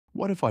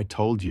What if I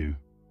told you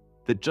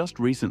that just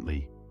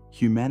recently,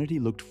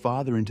 humanity looked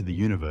farther into the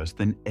universe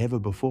than ever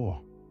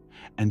before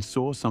and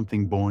saw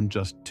something born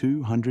just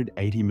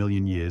 280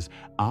 million years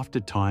after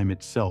time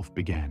itself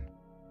began?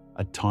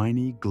 A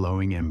tiny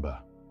glowing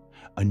ember,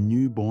 a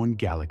newborn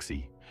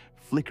galaxy,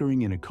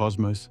 flickering in a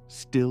cosmos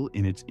still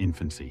in its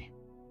infancy.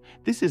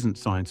 This isn't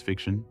science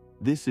fiction,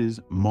 this is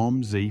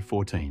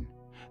MoM-z14,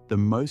 the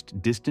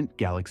most distant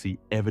galaxy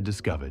ever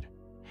discovered,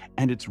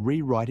 and it's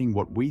rewriting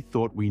what we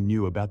thought we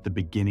knew about the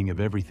beginning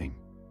of everything.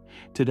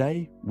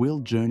 Today,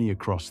 we'll journey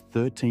across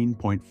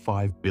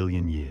 13.5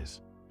 billion years,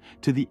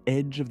 to the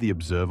edge of the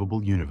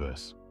observable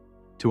universe,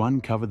 to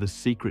uncover the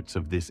secrets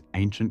of this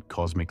ancient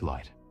cosmic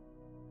light.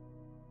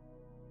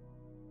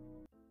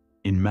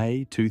 In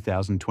May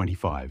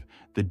 2025,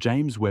 the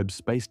James Webb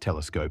Space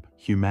Telescope,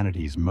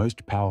 humanity's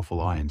most powerful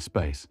eye in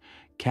space,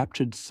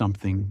 captured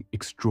something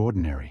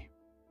extraordinary.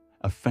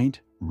 A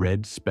faint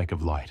red speck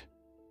of light,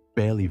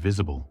 barely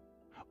visible,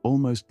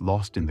 almost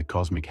lost in the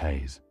cosmic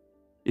haze.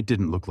 It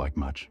didn't look like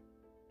much.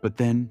 But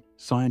then,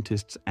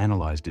 scientists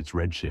analyzed its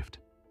redshift,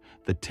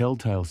 the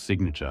telltale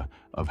signature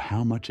of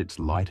how much its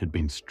light had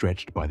been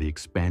stretched by the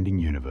expanding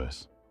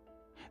universe.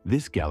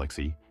 This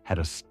galaxy had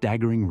a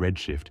staggering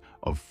redshift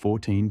of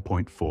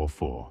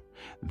 14.44.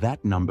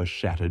 That number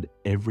shattered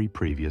every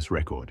previous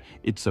record.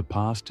 It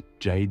surpassed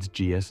Jade's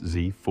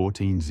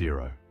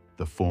GS-Z14-0,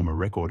 the former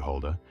record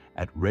holder,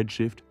 at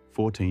redshift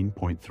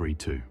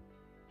 14.32.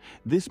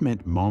 This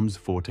meant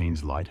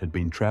MoM-z14's light had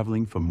been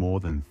traveling for more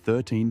than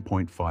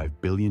 13.5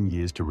 billion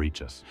years to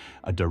reach us,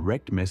 a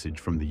direct message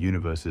from the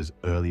universe's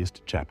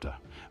earliest chapter.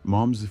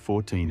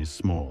 MoM-z14 is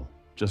small,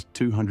 just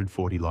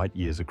 240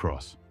 light-years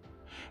across.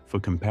 For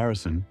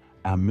comparison,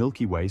 our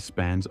Milky Way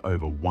spans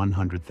over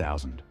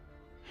 100,000.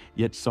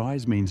 Yet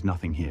size means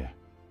nothing here.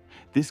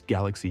 This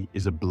galaxy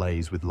is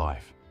ablaze with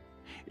life.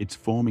 It's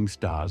forming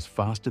stars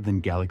faster than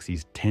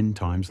galaxies 10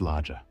 times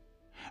larger.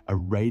 A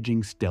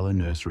raging stellar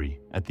nursery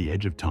at the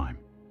edge of time.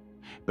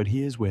 But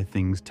here's where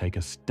things take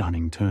a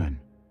stunning turn.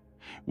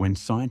 When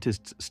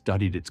scientists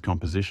studied its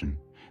composition,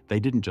 they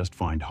didn't just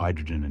find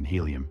hydrogen and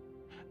helium,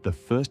 the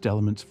first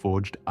elements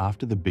forged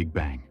after the Big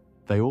Bang.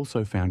 They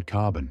also found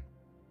carbon,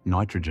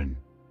 nitrogen,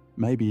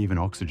 maybe even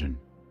oxygen.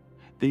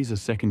 These are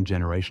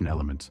second-generation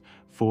elements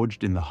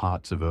forged in the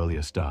hearts of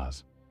earlier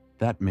stars.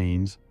 That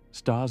means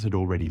stars had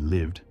already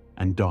lived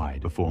and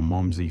died before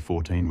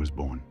MoM-z14 was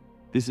born.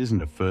 This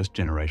isn't a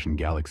first-generation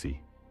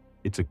galaxy.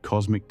 It's a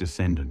cosmic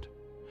descendant,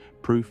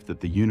 proof that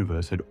the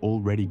universe had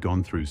already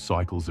gone through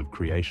cycles of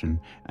creation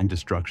and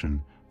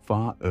destruction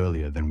far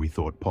earlier than we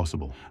thought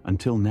possible.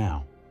 Until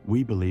now,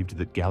 we believed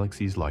that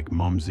galaxies like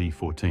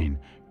MoM-z14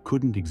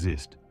 couldn't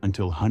exist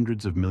until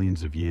hundreds of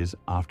millions of years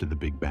after the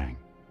Big Bang.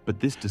 But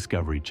this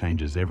discovery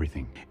changes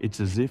everything. It's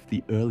as if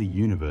the early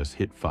universe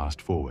hit fast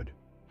forward,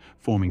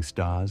 forming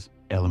stars,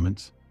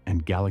 elements,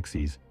 and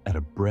galaxies at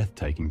a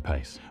breathtaking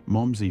pace.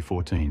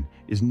 MoM-z14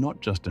 is not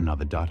just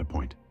another data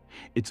point.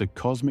 It's a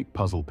cosmic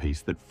puzzle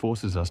piece that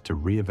forces us to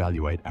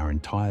reevaluate our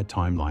entire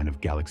timeline of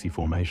galaxy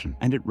formation,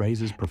 and it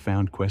raises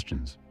profound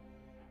questions.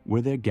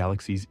 Were there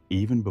galaxies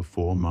even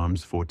before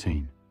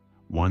MoM-z14,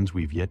 ones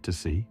we've yet to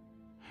see?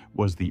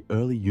 Was the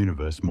early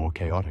universe more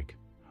chaotic,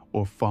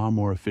 or far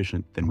more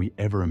efficient than we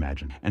ever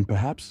imagined? And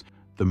perhaps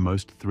the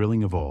most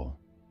thrilling of all,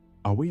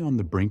 are we on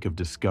the brink of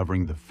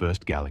discovering the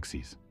first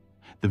galaxies?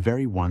 The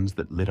very ones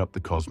that lit up the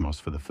cosmos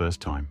for the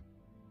first time.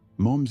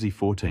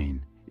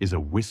 MoM-z14 is a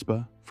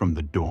whisper from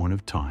the dawn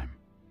of time,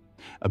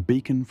 a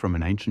beacon from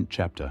an ancient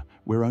chapter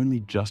we're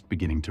only just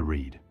beginning to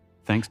read.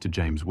 Thanks to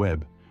James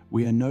Webb,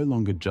 we are no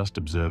longer just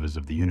observers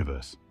of the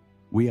universe.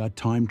 We are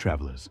time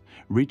travelers,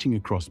 reaching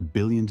across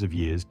billions of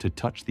years to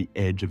touch the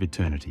edge of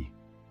eternity.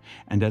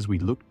 And as we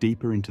look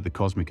deeper into the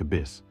cosmic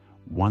abyss,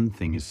 one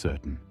thing is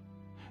certain: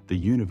 the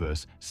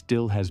universe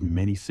still has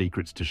many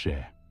secrets to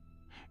share.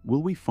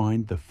 Will we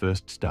find the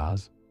first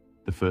stars,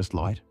 the first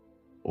light,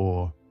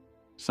 or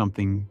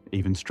something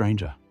even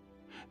stranger?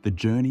 The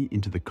journey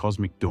into the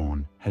cosmic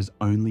dawn has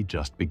only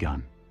just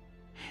begun.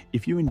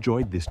 If you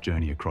enjoyed this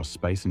journey across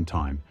space and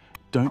time,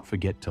 don't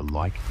forget to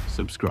like,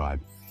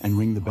 subscribe, and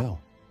ring the bell.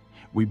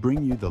 We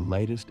bring you the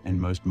latest and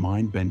most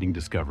mind-bending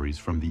discoveries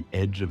from the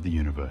edge of the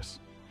universe.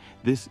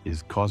 This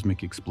is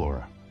Cosmic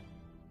Explorer,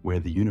 where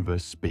the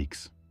universe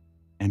speaks,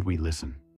 and we listen.